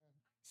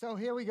So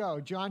here we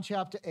go, John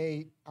chapter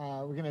 8.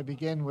 We're going to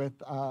begin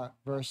with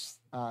verse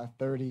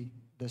 30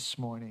 this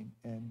morning,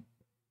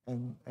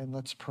 and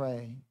let's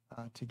pray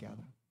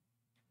together.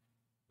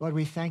 Lord,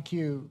 we thank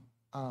you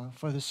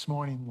for this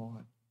morning,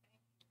 Lord.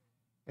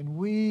 And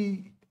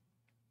we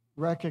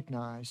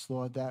recognize,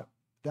 Lord,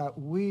 that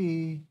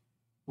we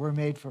were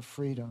made for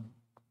freedom.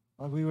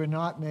 Lord, we were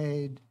not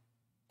made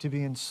to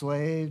be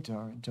enslaved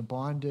or into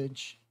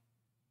bondage.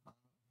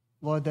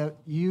 Lord, that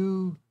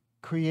you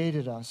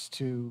created us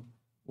to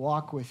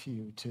walk with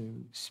you,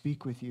 to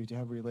speak with you, to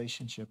have a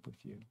relationship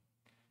with you.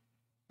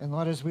 And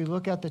Lord, as we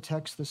look at the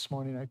text this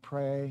morning, I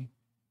pray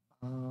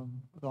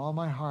with all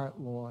my heart,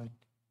 Lord,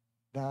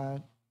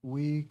 that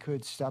we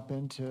could step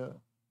into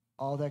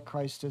all that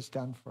Christ has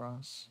done for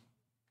us.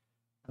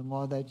 And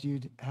Lord, that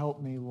you'd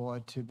help me,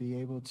 Lord, to be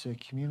able to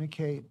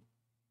communicate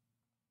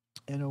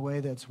in a way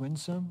that's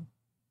winsome,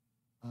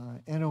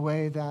 in a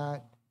way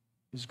that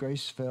is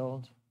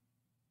grace-filled,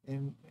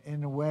 in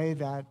a way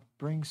that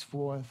brings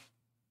forth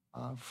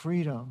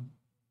freedom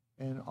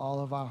in all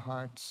of our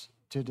hearts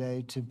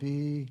today to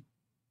be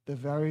the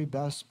very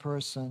best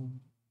person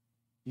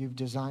you've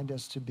designed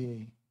us to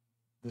be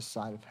this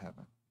side of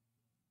heaven.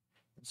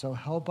 And so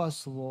help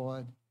us,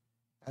 Lord,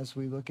 as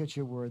we look at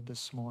your word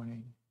this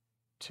morning,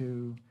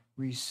 to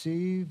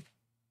receive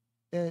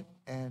it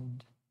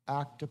and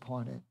act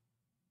upon it.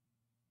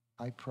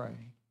 I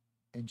pray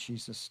in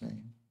Jesus'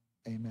 name,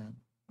 amen.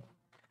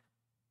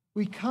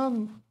 We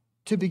come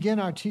to begin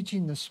our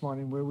teaching this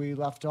morning where we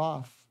left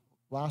off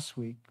last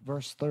week,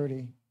 verse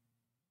 30.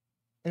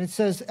 And it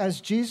says, as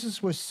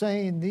Jesus was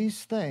saying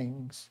these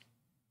things,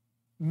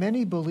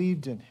 many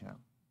believed in him.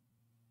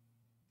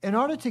 In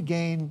order to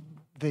gain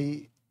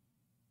the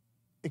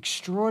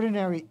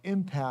extraordinary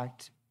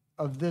impact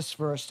of this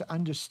verse, to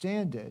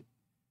understand it,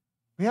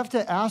 we have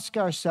to ask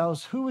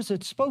ourselves, who was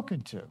it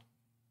spoken to?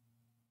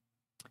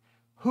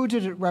 Who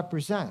did it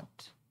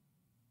represent?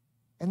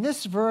 And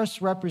this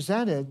verse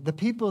represented the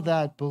people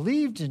that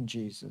believed in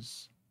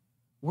Jesus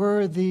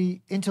were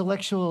the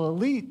intellectual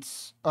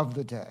elites of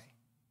the day.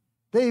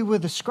 They were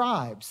the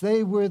scribes.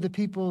 They were the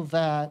people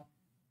that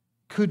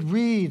could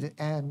read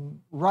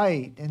and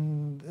write,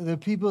 and the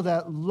people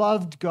that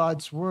loved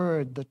God's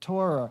word, the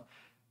Torah,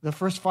 the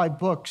first 5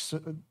 books,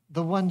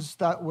 the ones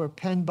that were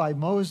penned by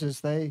Moses.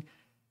 They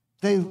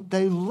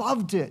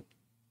loved it,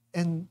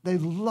 and they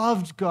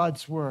loved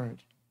God's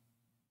word.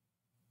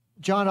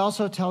 John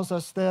also tells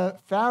us the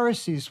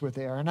Pharisees were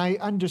there, and I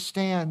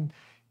understand,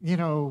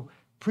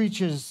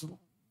 preachers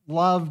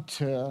love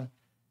to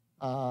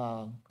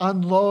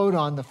unload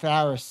on the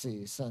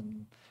Pharisees,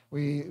 and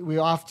we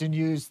often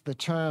use the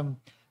term,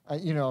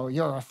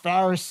 you're a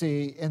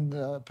Pharisee in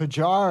the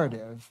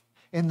pejorative,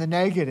 in the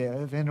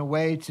negative, in a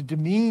way to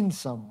demean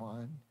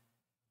someone.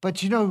 But,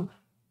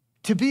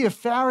 to be a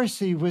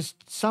Pharisee was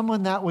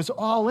someone that was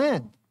all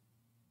in.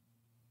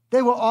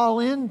 They were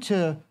all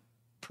into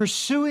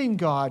pursuing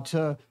God,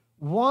 to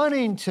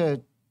wanting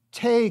to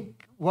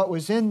take what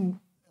was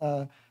in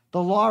the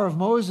law of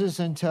Moses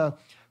and to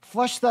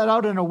flesh that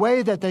out in a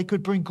way that they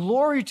could bring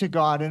glory to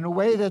God, in a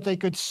way that they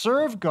could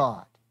serve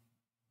God.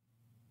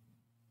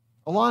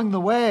 Along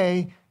the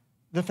way,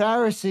 the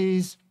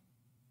Pharisees,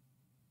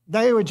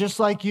 they were just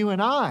like you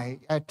and I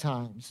at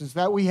times, is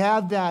that we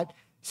have that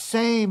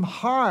same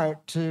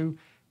heart to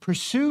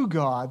pursue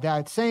God,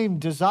 that same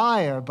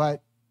desire,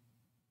 but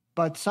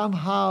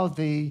somehow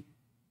the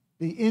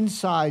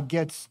inside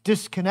gets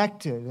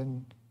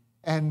disconnected,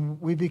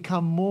 and we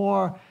become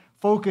more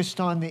focused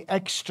on the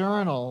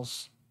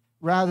externals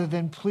rather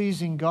than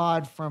pleasing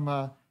God from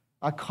a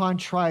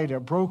contrite,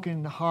 a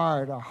broken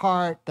heart, a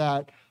heart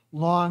that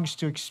longs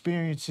to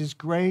experience his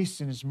grace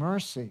and his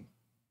mercy.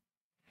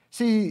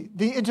 See,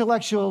 the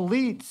intellectual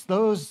elites,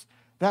 those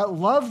that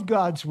loved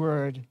God's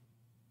word,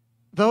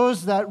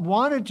 those that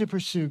wanted to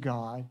pursue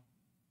God,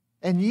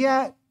 and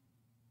yet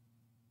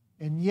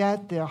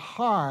their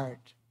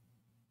heart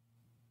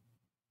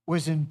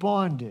was in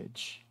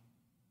bondage,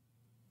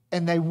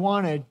 and they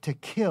wanted to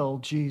kill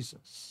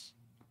Jesus.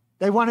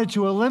 They wanted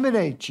to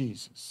eliminate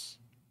Jesus.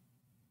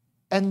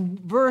 And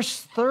verse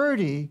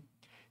 30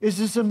 is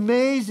this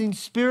amazing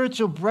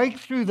spiritual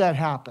breakthrough that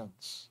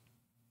happens.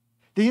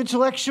 The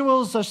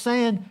intellectuals are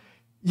saying,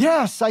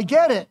 yes, I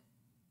get it.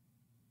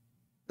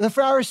 The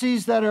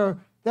Pharisees that are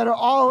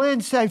all in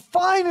say,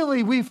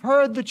 finally, we've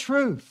heard the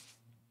truth.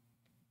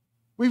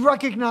 We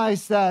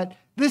recognize that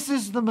this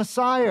is the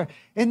Messiah.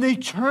 And they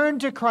turn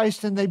to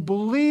Christ and they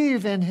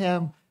believe in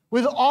him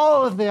with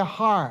all of their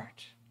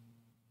heart.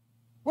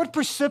 What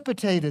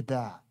precipitated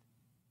that?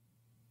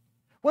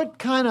 What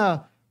kind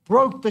of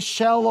broke the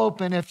shell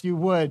open, if you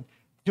would,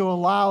 to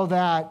allow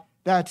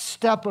that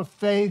step of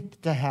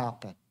faith to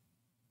happen?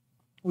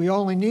 We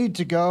only need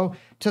to go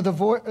to the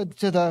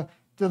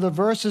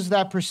verses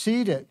that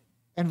precede it.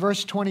 In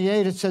verse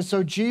 28, it says,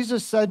 so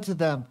Jesus said to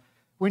them,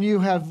 when you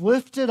have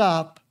lifted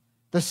up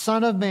the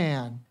Son of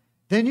Man,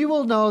 then you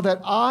will know that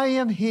I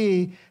am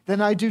he,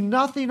 then I do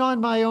nothing on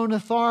my own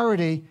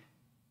authority.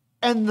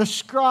 And the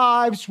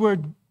scribes were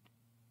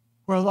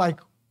like,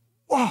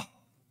 whoa.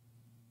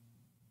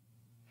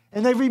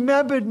 And they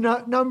remembered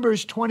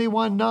Numbers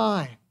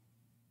 21:9.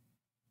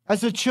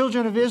 As the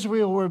children of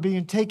Israel were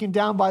being taken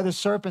down by the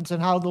serpents,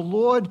 and how the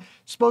Lord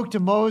spoke to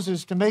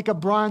Moses to make a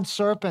bronze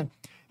serpent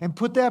and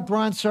put that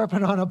bronze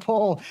serpent on a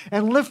pole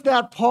and lift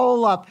that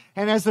pole up.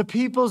 And as the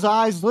people's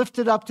eyes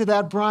lifted up to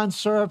that bronze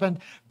serpent,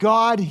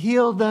 God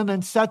healed them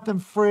and set them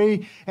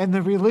free. And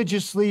the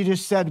religious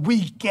leaders said,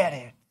 "We get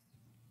it."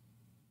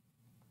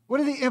 What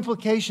are the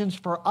implications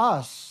for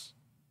us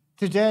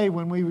today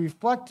when we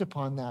reflect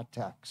upon that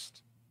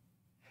text?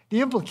 The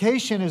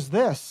implication is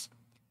this,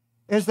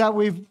 is that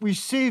we've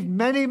received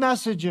many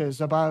messages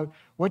about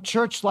what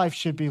church life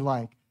should be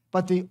like,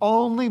 but the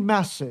only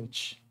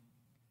message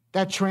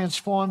that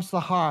transforms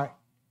the heart,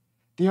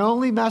 the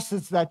only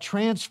message that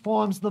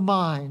transforms the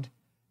mind,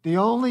 the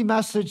only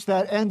message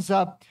that ends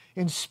up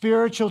in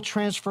spiritual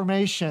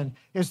transformation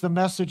is the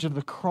message of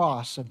the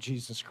cross of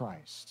Jesus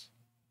Christ.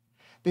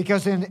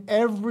 Because in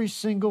every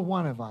single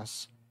one of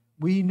us,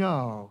 we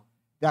know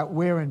that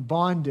we're in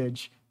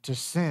bondage to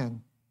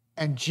sin,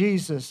 and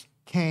Jesus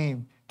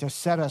came to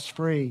set us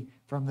free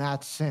from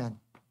that sin.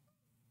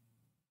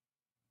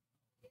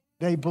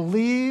 They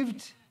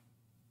believed,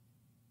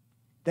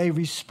 they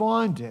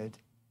responded,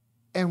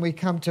 and we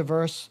come to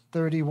verse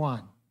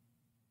 31.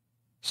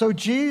 So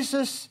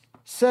Jesus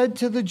said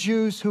to the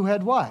Jews who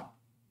had what?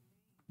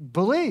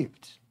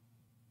 Believed.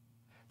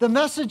 The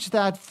message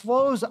that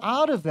flows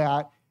out of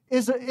that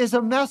is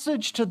a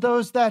message to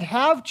those that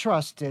have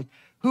trusted,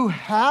 who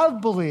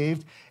have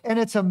believed, and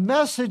it's a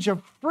message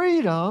of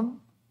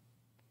freedom,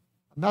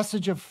 from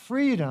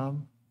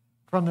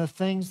the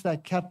things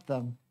that kept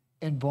them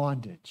in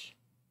bondage.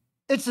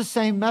 It's the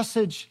same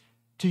message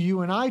to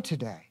you and I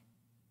today.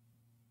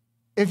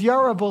 If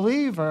you're a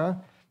believer,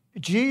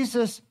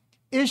 Jesus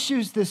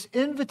issues this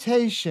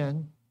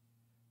invitation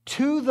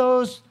to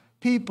those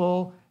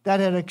people that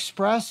had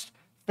expressed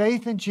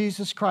faith in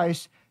Jesus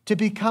Christ to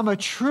become a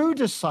true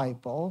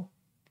disciple,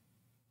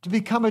 to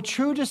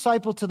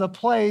the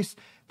place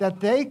that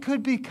they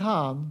could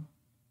become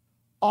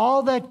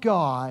all that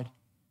God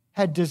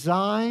had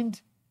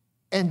designed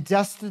and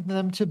destined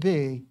them to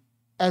be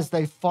as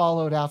they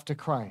followed after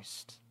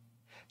Christ.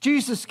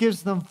 Jesus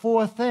gives them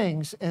four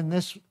things in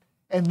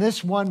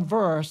this one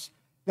verse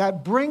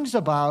that brings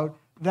about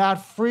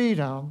that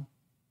freedom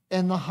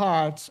in the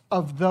hearts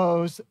of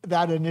those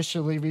that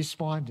initially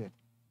responded.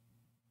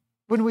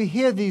 When we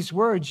hear these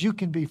words, you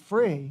can be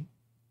free.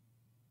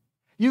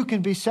 You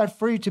can be set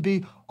free to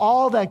be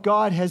all that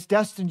God has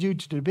destined you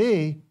to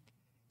be.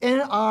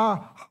 In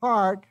our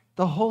heart,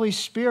 the Holy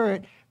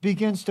Spirit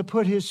begins to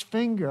put his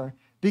finger,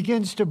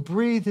 begins to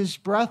breathe his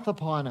breath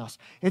upon us.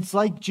 It's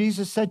like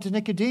Jesus said to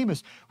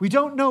Nicodemus, we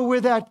don't know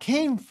where that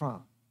came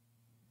from.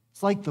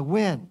 It's like the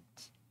wind.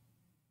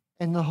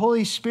 And the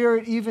Holy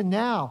Spirit even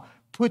now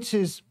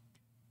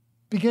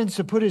begins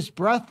to put his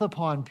breath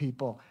upon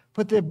people,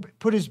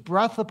 put his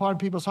breath upon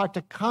people's heart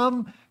to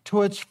come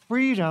towards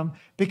freedom,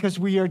 because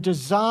we are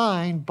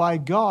designed by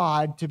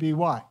God to be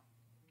what?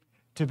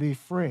 To be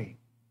free.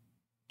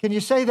 Can you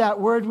say that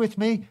word with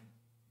me?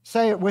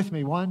 Say it with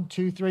me. 1,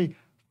 2, 3.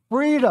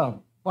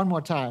 Freedom. One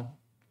more time.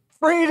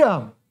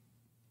 Freedom.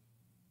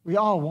 We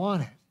all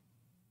want it.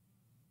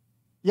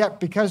 Yet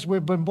because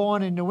we've been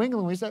born in New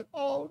England, we say,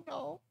 oh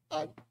no,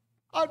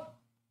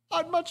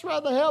 I'd much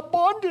rather have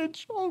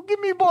bondage. Oh, give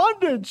me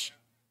bondage.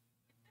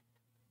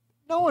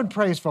 No one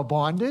prays for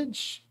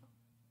bondage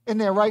in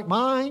their right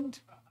mind.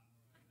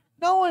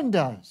 No one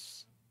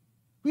does.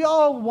 We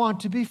all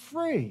want to be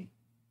free.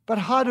 But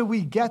how do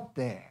we get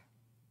there?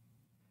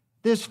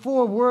 There's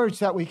 4 words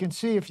that we can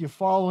see if you're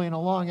following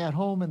along at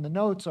home in the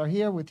notes or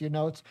here with your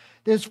notes.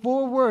 There's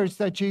 4 words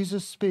that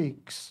Jesus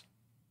speaks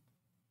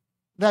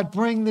that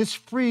bring this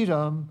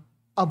freedom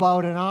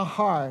about in our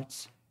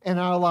hearts and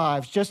our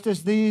lives. Just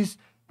as these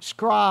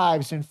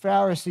scribes and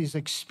Pharisees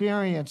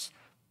experienced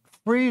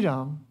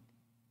freedom,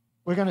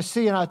 we're going to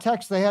see in our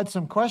text they had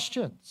some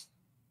questions.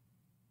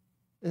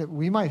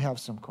 We might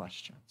have some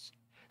questions.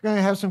 We're going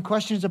to have some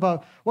questions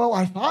about, well,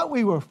 I thought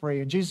we were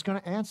free, and Jesus is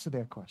going to answer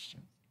their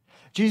question.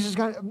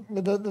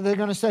 They're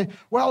going to say,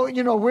 well,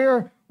 you know,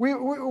 we're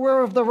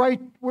of the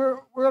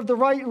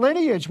right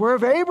lineage. We're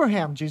of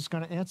Abraham. Jesus is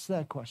going to answer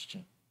that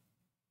question.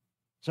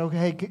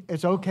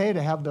 It's okay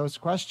to have those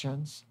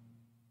questions.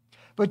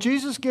 But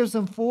Jesus gives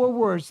them 4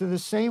 words. They're the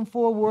same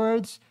 4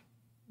 words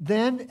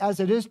then as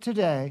it is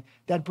today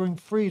that bring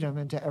freedom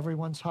into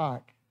everyone's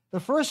heart. The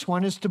first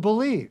one is to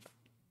believe.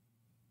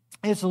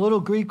 It's a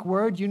little Greek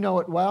word. You know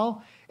it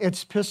well.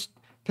 It's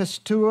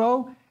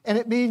pisteuo, and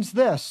it means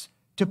this: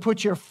 to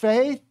put your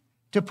faith,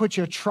 to put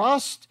your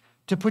trust,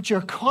 to put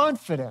your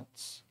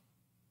confidence.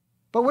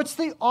 But what's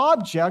the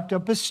object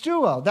of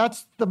pisteuo?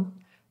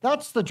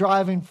 That's the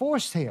driving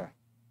force here.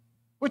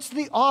 What's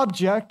the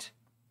object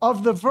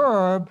of the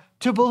verb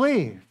to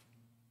believe?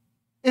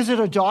 Is it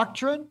a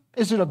doctrine?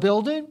 Is it a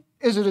building?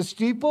 Is it a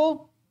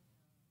steeple?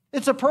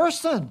 It's a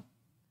person.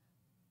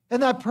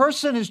 And that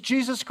person is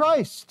Jesus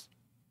Christ.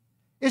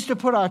 Is to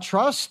put our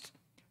trust,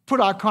 put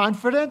our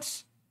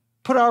confidence,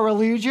 put our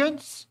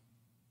allegiance,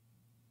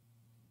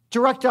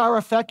 direct our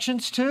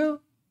affections to.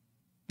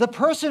 the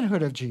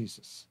personhood of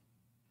Jesus.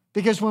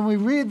 Because when we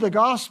read the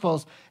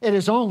Gospels, it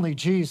is only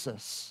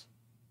Jesus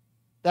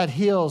that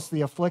heals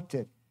the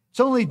afflicted. It's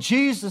only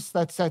Jesus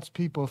that sets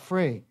people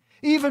free.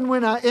 Even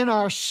when in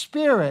our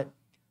spirit,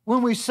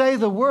 when we say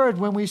the word,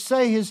 when we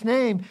say his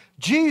name,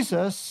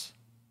 Jesus,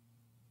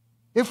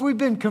 if we've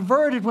been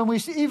converted, when we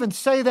even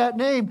say that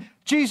name,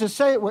 Jesus,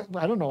 say it with,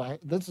 I don't know,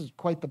 this is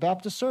quite the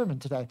Baptist sermon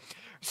today.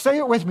 Say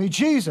it with me,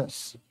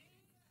 Jesus.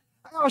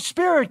 Our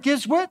spirit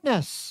gives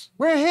witness.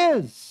 We're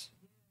his.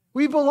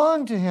 We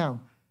belong to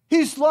him.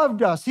 He's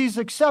loved us. He's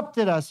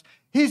accepted us.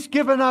 He's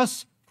given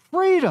us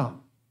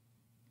freedom.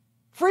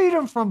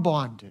 Freedom from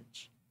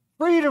bondage.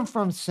 Freedom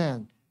from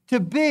sin. To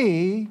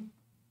be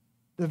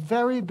the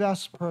very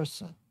best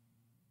person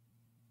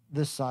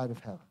this side of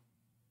heaven.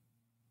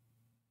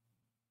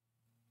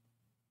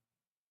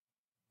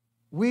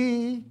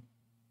 We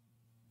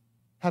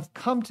have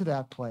come to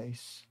that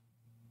place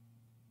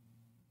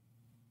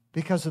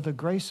because of the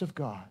grace of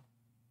God.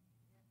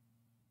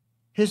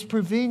 His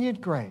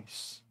prevenient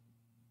grace.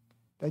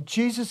 That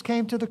Jesus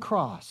came to the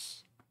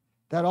cross.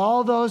 That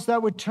all those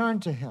that would turn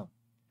to him,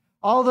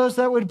 all those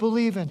that would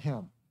believe in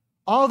him,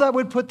 all that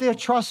would put their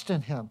trust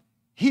in him,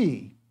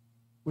 he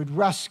would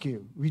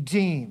rescue,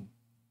 redeem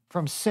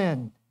from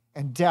sin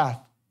and death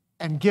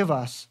and give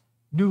us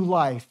new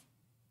life,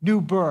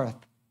 new birth,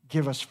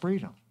 give us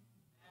freedom.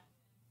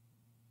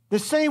 The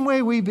same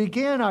way we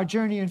began our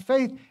journey in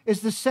faith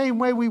is the same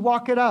way we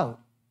walk it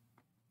out.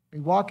 We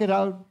walk it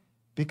out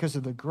because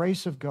of the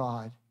grace of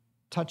God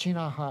touching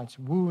our hearts,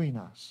 wooing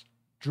us,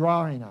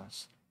 drawing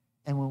us.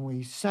 And when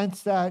we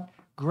sense that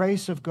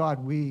grace of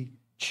God, we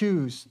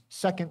choose,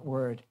 second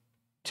word,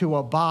 to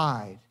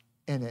abide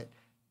in it.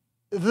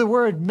 The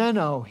word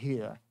meno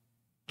here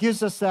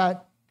gives us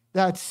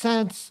that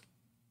sense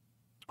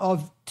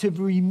of to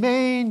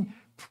remain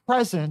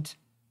present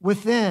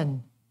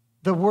within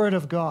the Word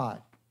of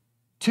God,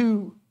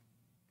 to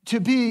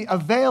be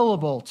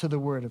available to the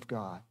Word of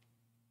God.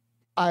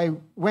 I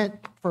went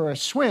for a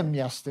swim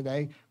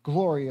yesterday,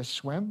 glorious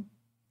swim.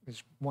 It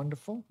was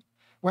wonderful.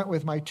 Went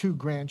with my 2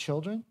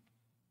 grandchildren,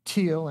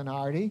 Teal and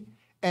Artie,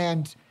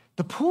 and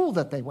the pool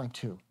that they went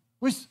to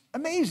was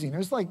amazing. It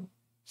was like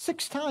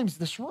 6 times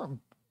this room,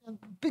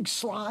 big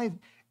slide.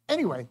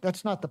 Anyway,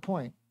 that's not the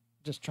point.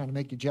 Just trying to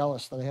make you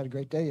jealous that I had a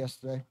great day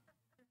yesterday.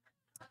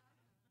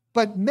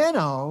 But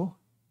meno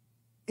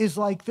is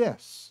like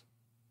this.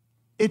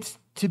 It's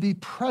to be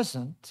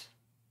present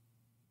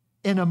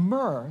and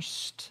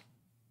immersed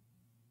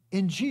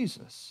in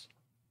Jesus,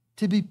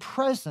 to be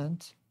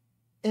present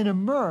and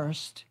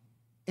immersed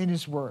in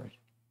his word.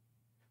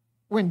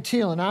 When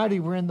Teal and Artie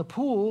were in the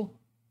pool,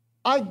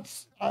 I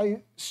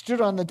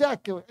stood on the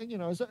deck. I'm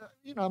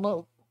I'm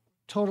a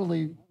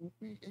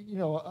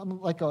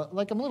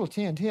little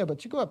tanned here,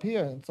 but you go up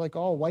here and it's like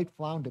all white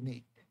flounder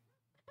meat.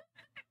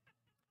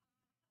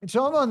 And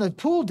so I'm on the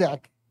pool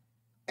deck,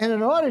 and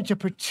in order to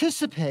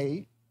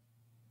participate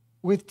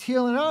with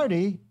Teal and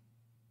Artie,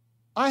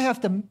 I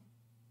have to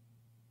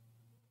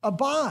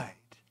abide.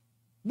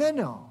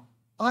 No.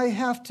 I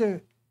have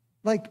to,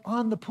 like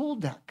on the pool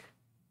deck,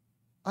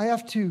 I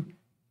have to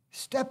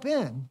step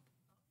in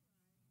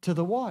to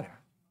the water.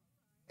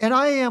 And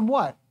I am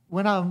what?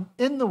 When I'm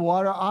in the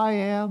water, I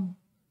am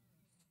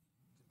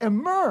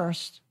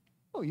immersed.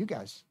 Oh, you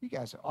guys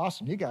are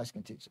awesome. You guys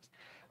can teach us.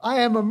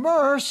 I am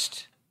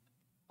immersed,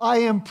 I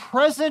am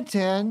present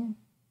in,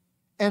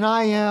 and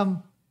I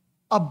am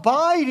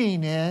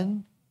abiding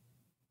in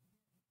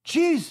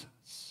Jesus.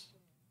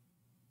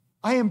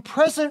 I am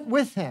present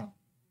with him.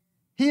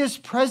 He is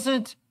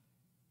present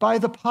by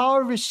the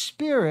power of his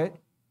Spirit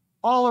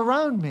all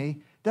around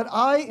me, that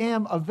I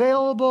am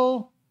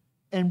available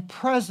and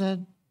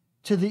present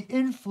to the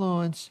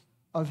influence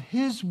of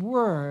his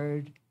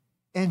word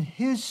and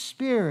his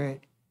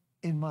Spirit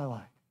in my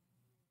life.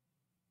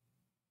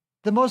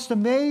 The most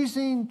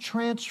amazing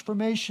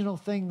transformational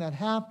thing that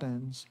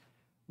happens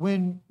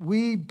when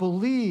we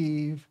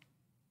believe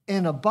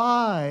and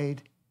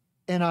abide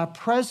and are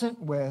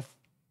present with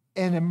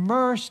and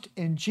immersed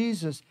in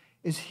Jesus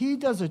is he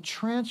does a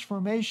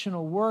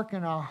transformational work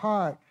in our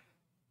heart,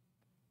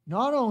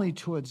 not only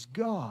towards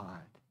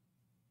God,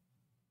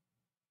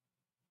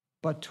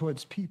 but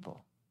towards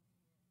people.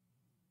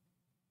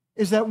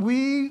 Is that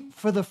we,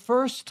 for the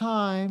first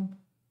time,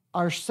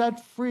 are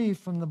set free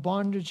from the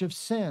bondage of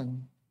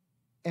sin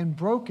and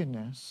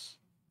brokenness,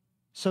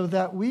 so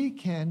that we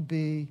can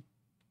be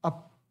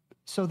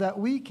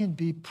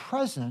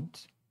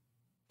present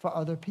for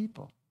other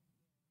people.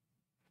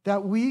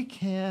 That we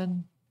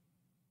can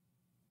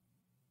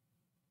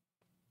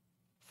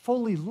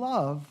fully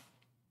love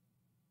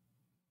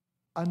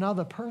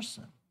another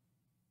person.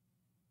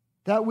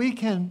 That we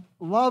can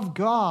love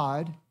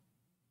God,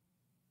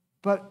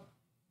 but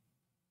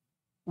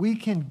we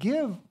can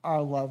give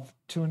our love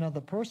to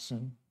another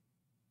person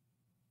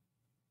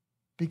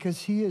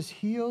because he has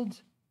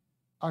healed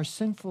our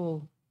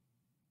sinful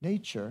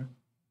nature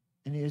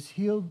and he has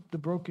healed the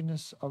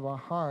brokenness of our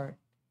heart.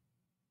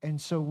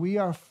 And so we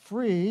are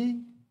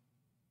free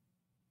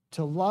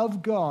to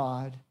love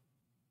God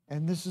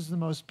And this is the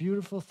most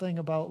beautiful thing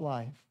about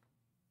life,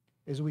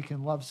 is we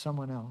can love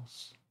someone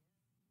else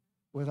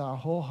with our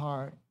whole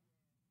heart,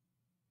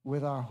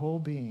 with our whole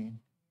being,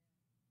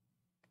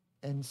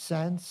 and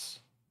sense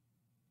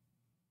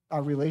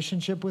our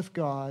relationship with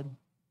God.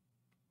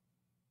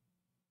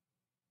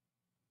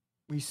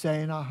 We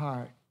say in our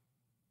heart,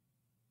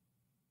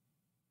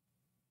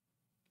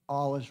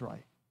 all is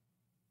right.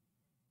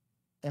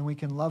 And we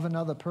can love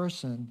another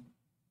person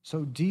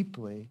so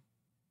deeply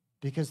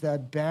because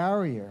that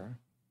barrier,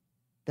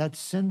 that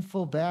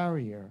sinful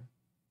barrier,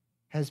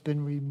 has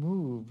been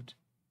removed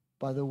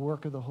by the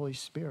work of the Holy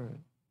Spirit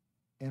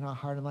in our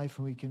heart and life,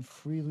 and we can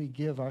freely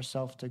give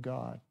ourselves to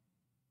God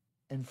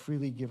and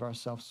freely give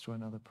ourselves to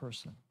another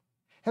person.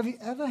 Have you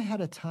ever had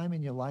a time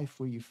in your life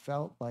where you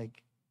felt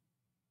like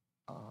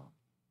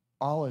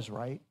all is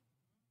right?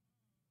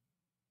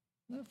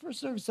 The first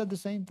service said the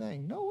same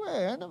thing. No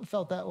way, I never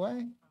felt that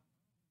way.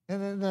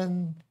 And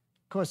then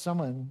of course,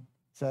 someone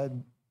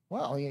said,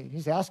 well,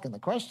 he's asking the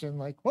question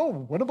like, whoa,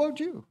 what about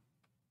you?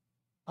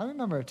 I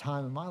remember a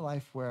time in my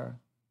life where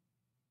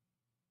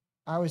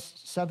I was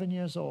 7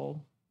 years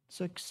old,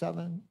 6,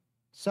 7,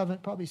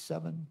 probably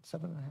 7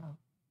 and a half.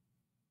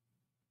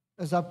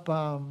 I was up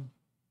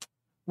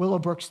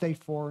Willowbrook State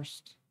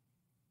Forest,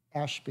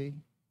 Ashby,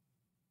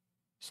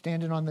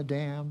 standing on the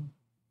dam,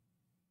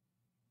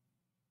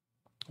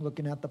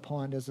 looking at the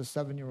pond as a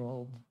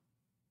 7-year-old.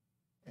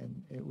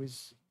 And it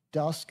was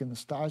dusk and the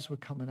stars were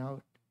coming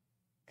out.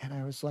 And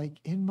I was like,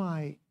 in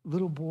my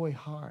little boy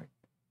heart,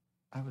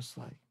 I was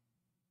like,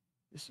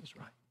 this is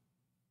right.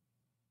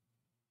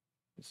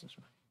 This is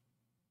right.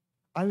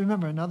 I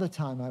remember another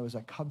time I was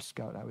a Cub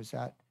Scout. I was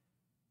at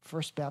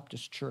First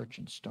Baptist Church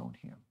in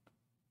Stoneham.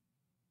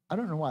 I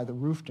don't know why the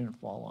roof didn't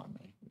fall on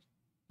me.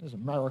 It was a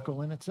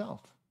miracle in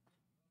itself.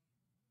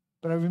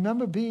 But I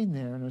remember being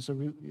there, and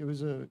it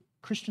was a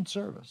Christian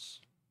service.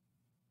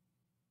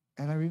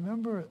 And I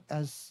remember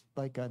as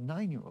like a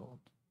 9-year-old,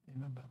 I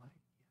remember like,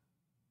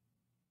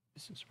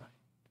 this is right.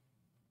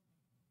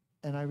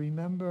 And I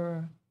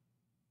remember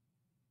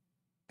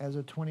as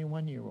a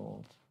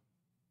 21-year-old,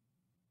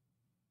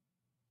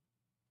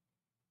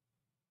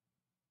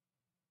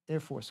 Air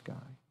Force guy,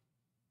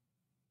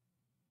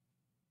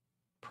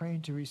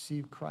 praying to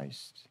receive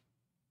Christ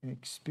and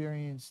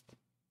experienced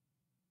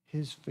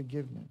his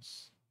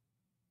forgiveness.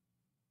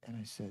 And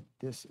I said,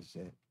 this is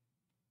it.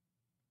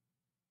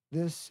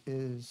 This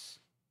is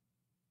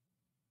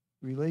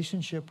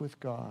relationship with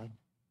God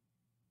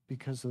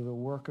because of the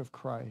work of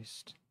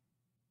Christ,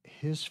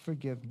 his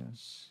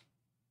forgiveness,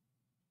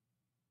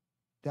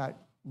 that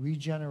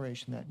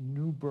regeneration, that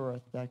new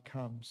birth that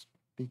comes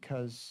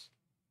because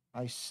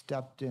I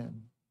stepped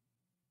in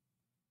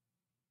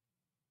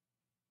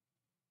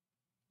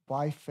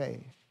by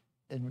faith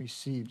and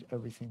received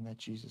everything that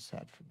Jesus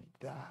had for me.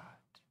 That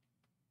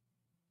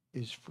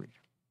is freedom.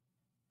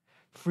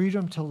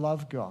 Freedom to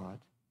love God.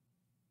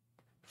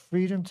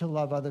 Freedom to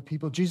love other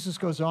people. Jesus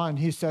goes on,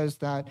 he says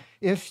that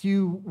if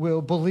you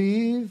will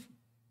believe,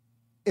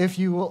 if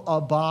you will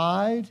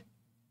abide,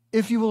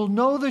 if you will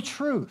know the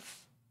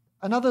truth.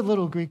 Another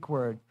little Greek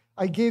word.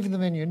 I gave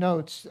them in your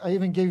notes. I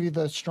even gave you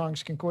the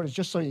Strong's Concordance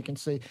just so you can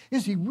see.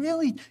 Is it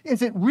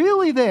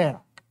really there?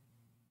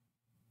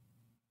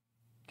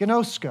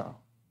 Gnosko.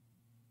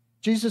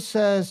 Jesus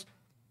says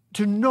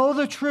to know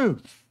the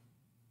truth.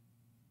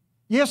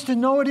 Yes, to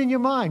know it in your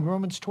mind.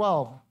 Romans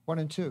 12, 1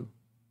 and 2.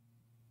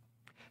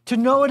 To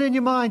know it in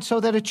your mind so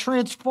that it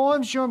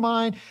transforms your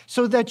mind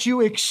so that you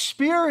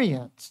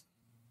experience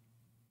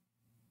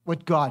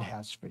what God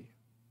has for you.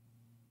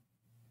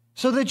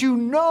 So that you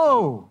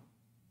know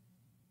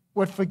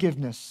what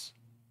forgiveness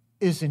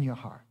is in your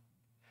heart.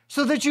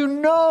 So that you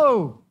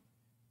know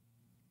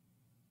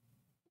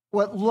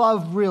what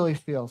love really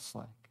feels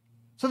like.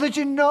 So that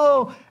you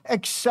know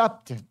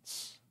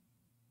acceptance.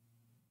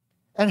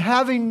 And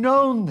having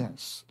known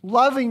this,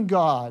 loving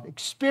God,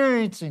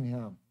 experiencing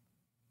him,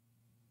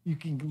 you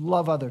can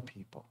love other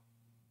people.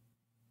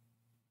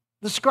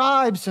 The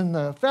scribes and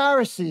the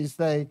Pharisees,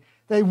 they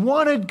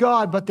wanted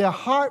God, but their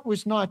heart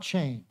was not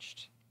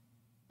changed.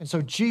 And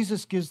so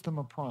Jesus gives them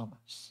a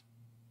promise.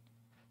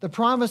 The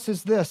promise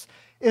is this,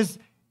 is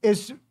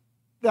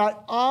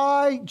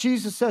that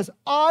Jesus says,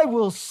 I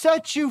will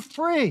set you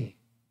free.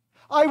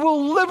 I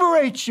will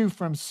liberate you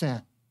from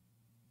sin.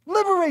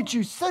 Liberate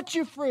you, set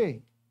you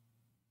free.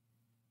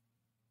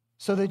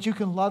 So that you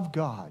can love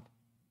God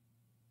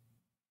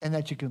and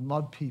that you can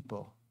love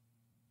people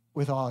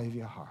with all of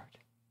your heart.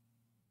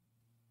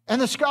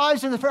 And the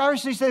scribes and the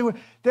Pharisees,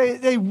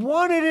 they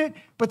wanted it,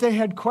 but they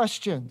had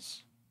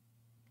questions.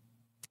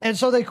 And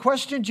so they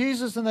questioned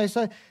Jesus and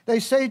they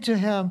say to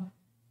him,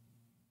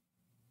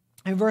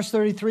 in verse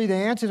 33,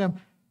 they answered him,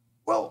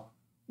 well,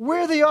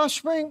 we're the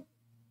offspring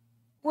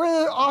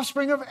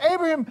of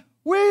Abraham.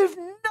 We've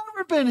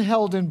never been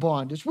held in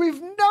bondage. We've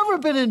never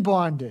been in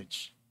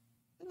bondage.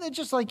 And they're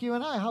just like you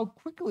and I, how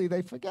quickly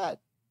they forget.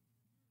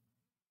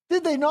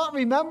 Did they not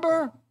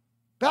remember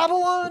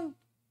Babylon?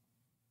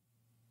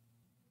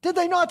 Did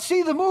they not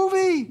see the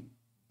movie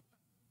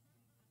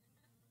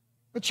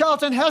with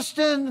Charlton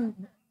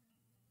Heston,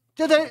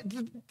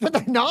 Did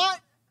they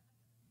not?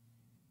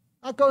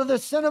 Not go to the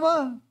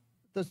cinema?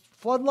 The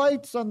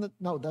floodlights on the...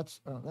 No,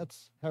 that's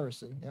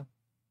heresy, yeah.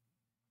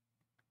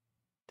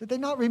 Did they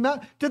not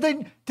remember? Did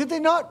they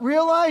not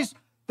realize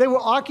they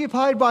were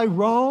occupied by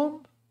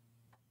Rome?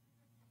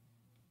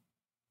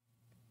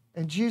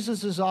 And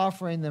Jesus is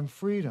offering them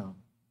freedom.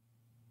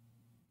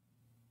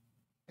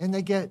 And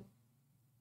they get